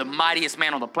really the mightiest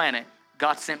man on the planet,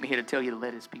 God sent me here to tell you to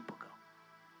let his people go.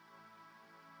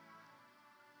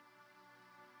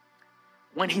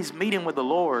 When he's meeting with the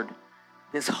Lord,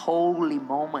 this holy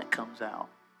moment comes out.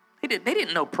 They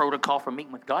didn't know protocol for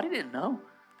meeting with God. They didn't know.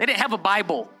 They didn't have a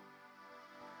Bible.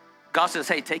 God says,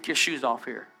 hey, take your shoes off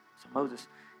here. So Moses,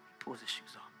 he pulls his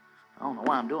shoes off. I don't know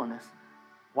why I'm doing this.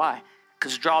 Why?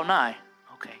 Because draw nigh.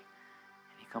 Okay.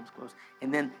 And he comes close.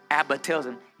 And then Abba tells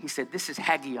him, he said, this is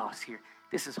Hagios here.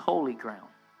 This is holy ground.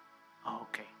 Oh,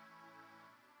 okay.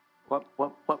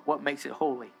 What makes it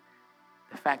holy?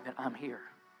 The fact that I'm here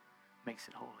makes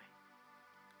it holy.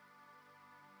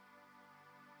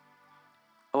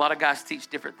 A lot of guys teach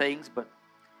different things, but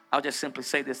I'll just simply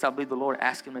say this. I believe the Lord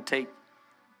asked him to take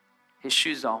his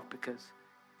shoes off because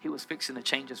he was fixing to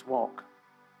change his walk.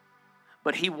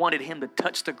 But he wanted him to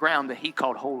touch the ground that he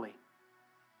called holy.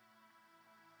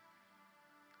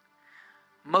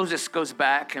 Moses goes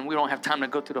back, and we don't have time to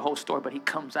go through the whole story, but he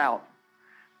comes out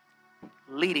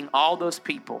leading all those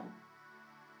people.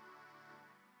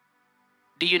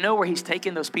 Do you know where he's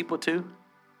taking those people to?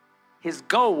 His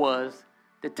goal was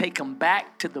to take them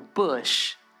back to the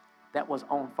bush that was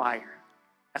on fire.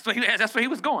 That's where he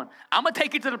was going. I'm going to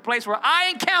take you to the place where I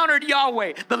encountered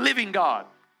Yahweh, the living God.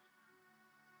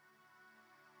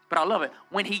 But I love it.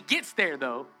 When he gets there,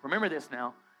 though, remember this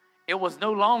now, it was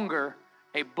no longer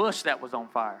a bush that was on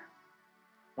fire.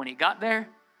 When he got there,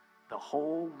 the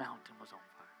whole mountain was on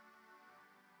fire.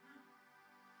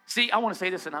 See, I want to say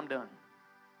this and I'm done.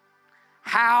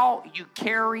 How you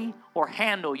carry or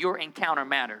handle your encounter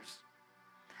matters.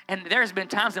 And there's been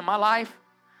times in my life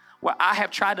where I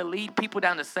have tried to lead people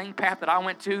down the same path that I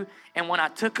went to, and when I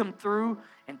took them through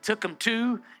and took them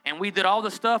to, and we did all the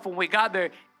stuff, when we got there,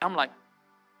 I'm like,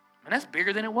 man, that's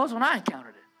bigger than it was when I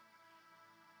encountered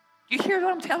it. You hear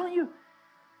what I'm telling you?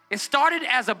 It started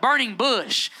as a burning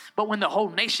bush, but when the whole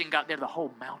nation got there, the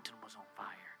whole mountain was on fire.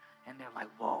 And they're like,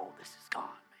 whoa, this is God, man.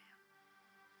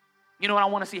 You know what I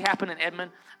want to see happen in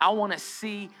Edmond? I want to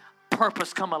see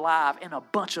purpose come alive in a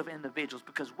bunch of individuals,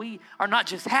 because we are not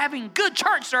just having good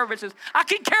church services. I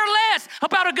can care less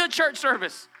about a good church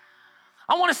service.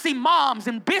 I want to see moms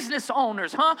and business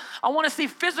owners, I want to see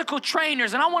physical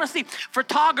trainers, and I want to see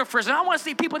photographers, and I want to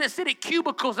see people that sit at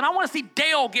cubicles, and I want to see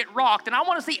Dale get rocked, and I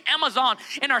want to see Amazon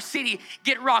in our city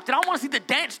get rocked, and I want to see the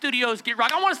dance studios get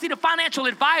rocked. I want to see the financial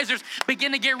advisors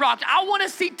begin to get rocked. I want to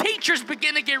see teachers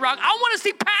begin to get rocked. I want to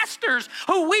see pastors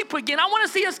who weep again. I want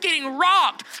to see us getting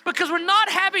rocked because we're not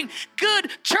having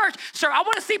good church. Sir, I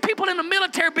want to see people in the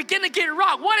military begin to get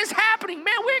rocked. What is happening?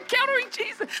 Man, we're encountering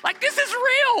Jesus. Like, this is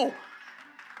real.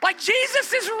 Like,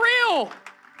 Jesus is real.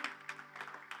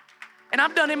 And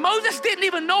I'm done. And Moses didn't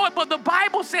even know it, but the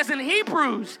Bible says in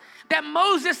Hebrews that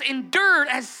Moses endured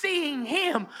as seeing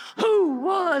him who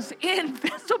was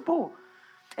invisible.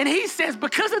 And he says,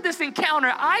 because of this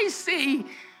encounter, I see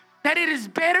that it is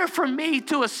better for me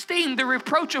to esteem the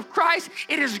reproach of Christ.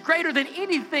 It is greater than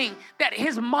anything that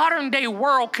his modern day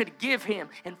world could give him.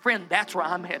 And friend, that's where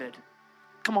I'm headed.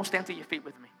 Come on, stand to your feet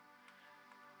with me.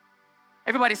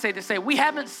 Everybody say this, we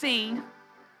haven't seen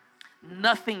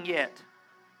nothing yet.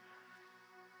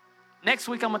 Next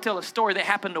week, I'm going to tell a story that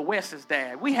happened to Wes's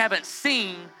dad. We haven't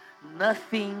seen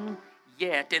nothing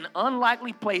yet. In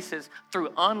unlikely places,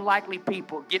 through unlikely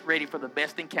people, get ready for the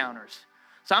best encounters.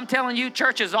 So I'm telling you,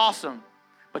 church is awesome.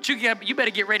 But you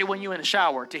better get ready when you're in the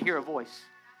shower to hear a voice.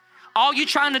 All you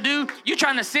trying to do, you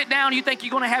trying to sit down, you think you're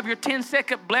going to have your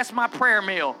 10-second bless my prayer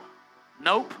meal.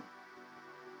 Nope.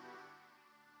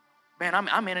 Man,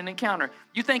 I'm in an encounter.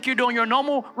 You think you're doing your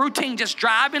normal routine, just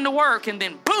driving to work, and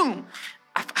then boom,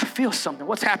 I feel something.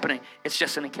 What's happening? It's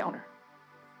just an encounter.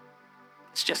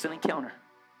 It's just an encounter.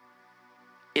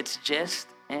 It's just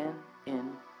an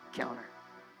encounter.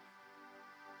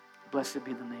 Blessed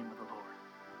be the name of the Lord.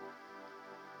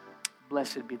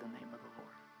 Blessed be the name of the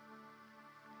Lord.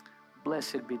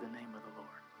 Blessed be the name of the Lord.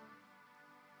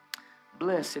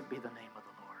 Blessed be the name of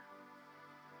the Lord.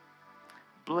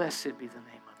 Blessed be the name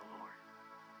of the Lord.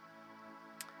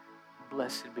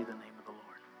 Blessed be the name of the Lord.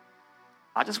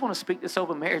 I just want to speak this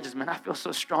over marriages, man. I feel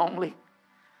so strongly.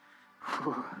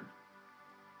 Whew.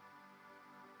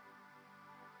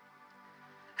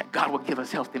 That God will give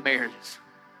us healthy marriages.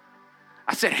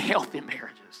 I said healthy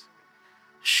marriages.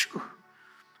 Whew.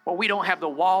 Well, we don't have the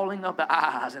walling of the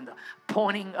eyes and the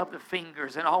pointing of the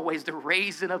fingers and always the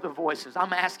raising of the voices.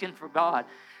 I'm asking for God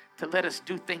to let us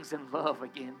do things in love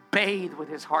again. Bathe with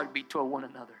his heartbeat toward one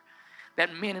another.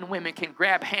 That men and women can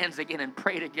grab hands again and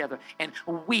pray together and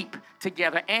weep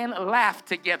together and laugh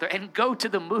together and go to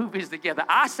the movies together.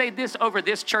 I say this over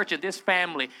this church and this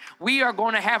family. We are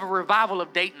going to have a revival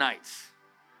of date nights.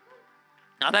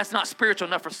 Now, that's not spiritual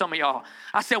enough for some of y'all.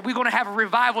 I said we're going to have a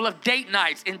revival of date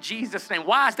nights in Jesus' name.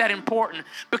 Why is that important?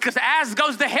 Because as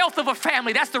goes the health of a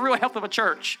family, that's the real health of a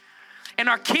church. And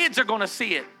our kids are going to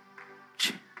see it.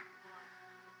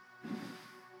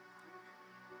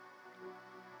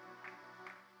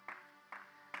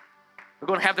 We're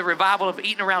going to have the revival of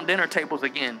eating around dinner tables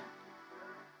again.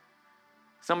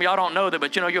 Some of y'all don't know that,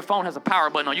 but you know your phone has a power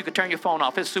button on. You can turn your phone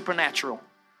off. It's supernatural.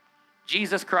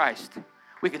 Jesus Christ.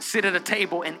 We can sit at a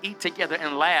table and eat together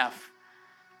and laugh.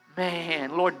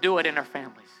 Man, Lord, do it in our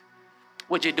families.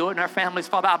 Would you do it in our families?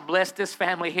 Father, I bless this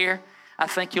family here. I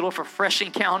thank you, Lord, for fresh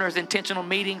encounters, intentional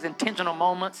meetings, intentional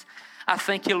moments. I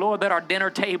thank you, Lord, that our dinner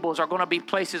tables are going to be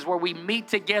places where we meet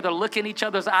together, look in each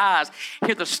other's eyes,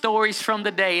 hear the stories from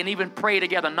the day, and even pray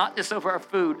together, not just over our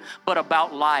food, but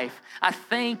about life. I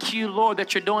thank you, Lord,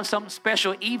 that you're doing something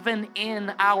special even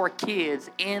in our kids,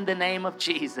 in the name of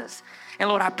Jesus. And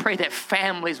Lord, I pray that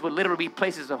families would literally be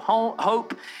places of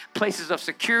hope, places of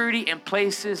security, and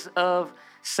places of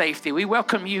safety. We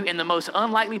welcome you in the most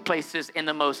unlikely places, in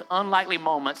the most unlikely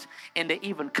moments, and to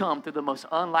even come through the most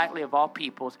unlikely of all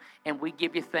peoples. And we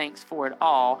give you thanks for it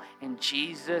all in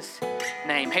Jesus'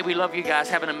 name. Hey, we love you guys.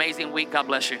 Have an amazing week. God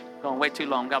bless you. Going way too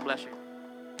long. God bless you.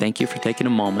 Thank you for taking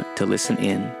a moment to listen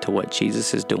in to what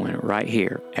Jesus is doing right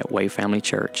here at Way Family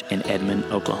Church in Edmond,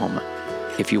 Oklahoma.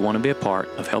 If you want to be a part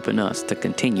of helping us to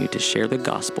continue to share the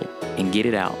gospel and get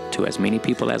it out to as many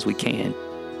people as we can,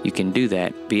 you can do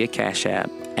that via Cash App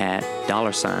at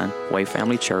 $Way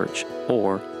Family Church,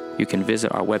 or you can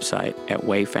visit our website at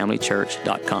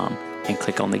wayfamilychurch.com and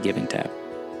click on the Giving tab.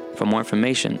 For more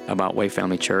information about Way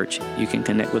Family Church, you can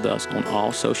connect with us on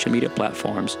all social media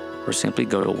platforms or simply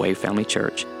go to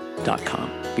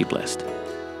wayfamilychurch.com. Be blessed.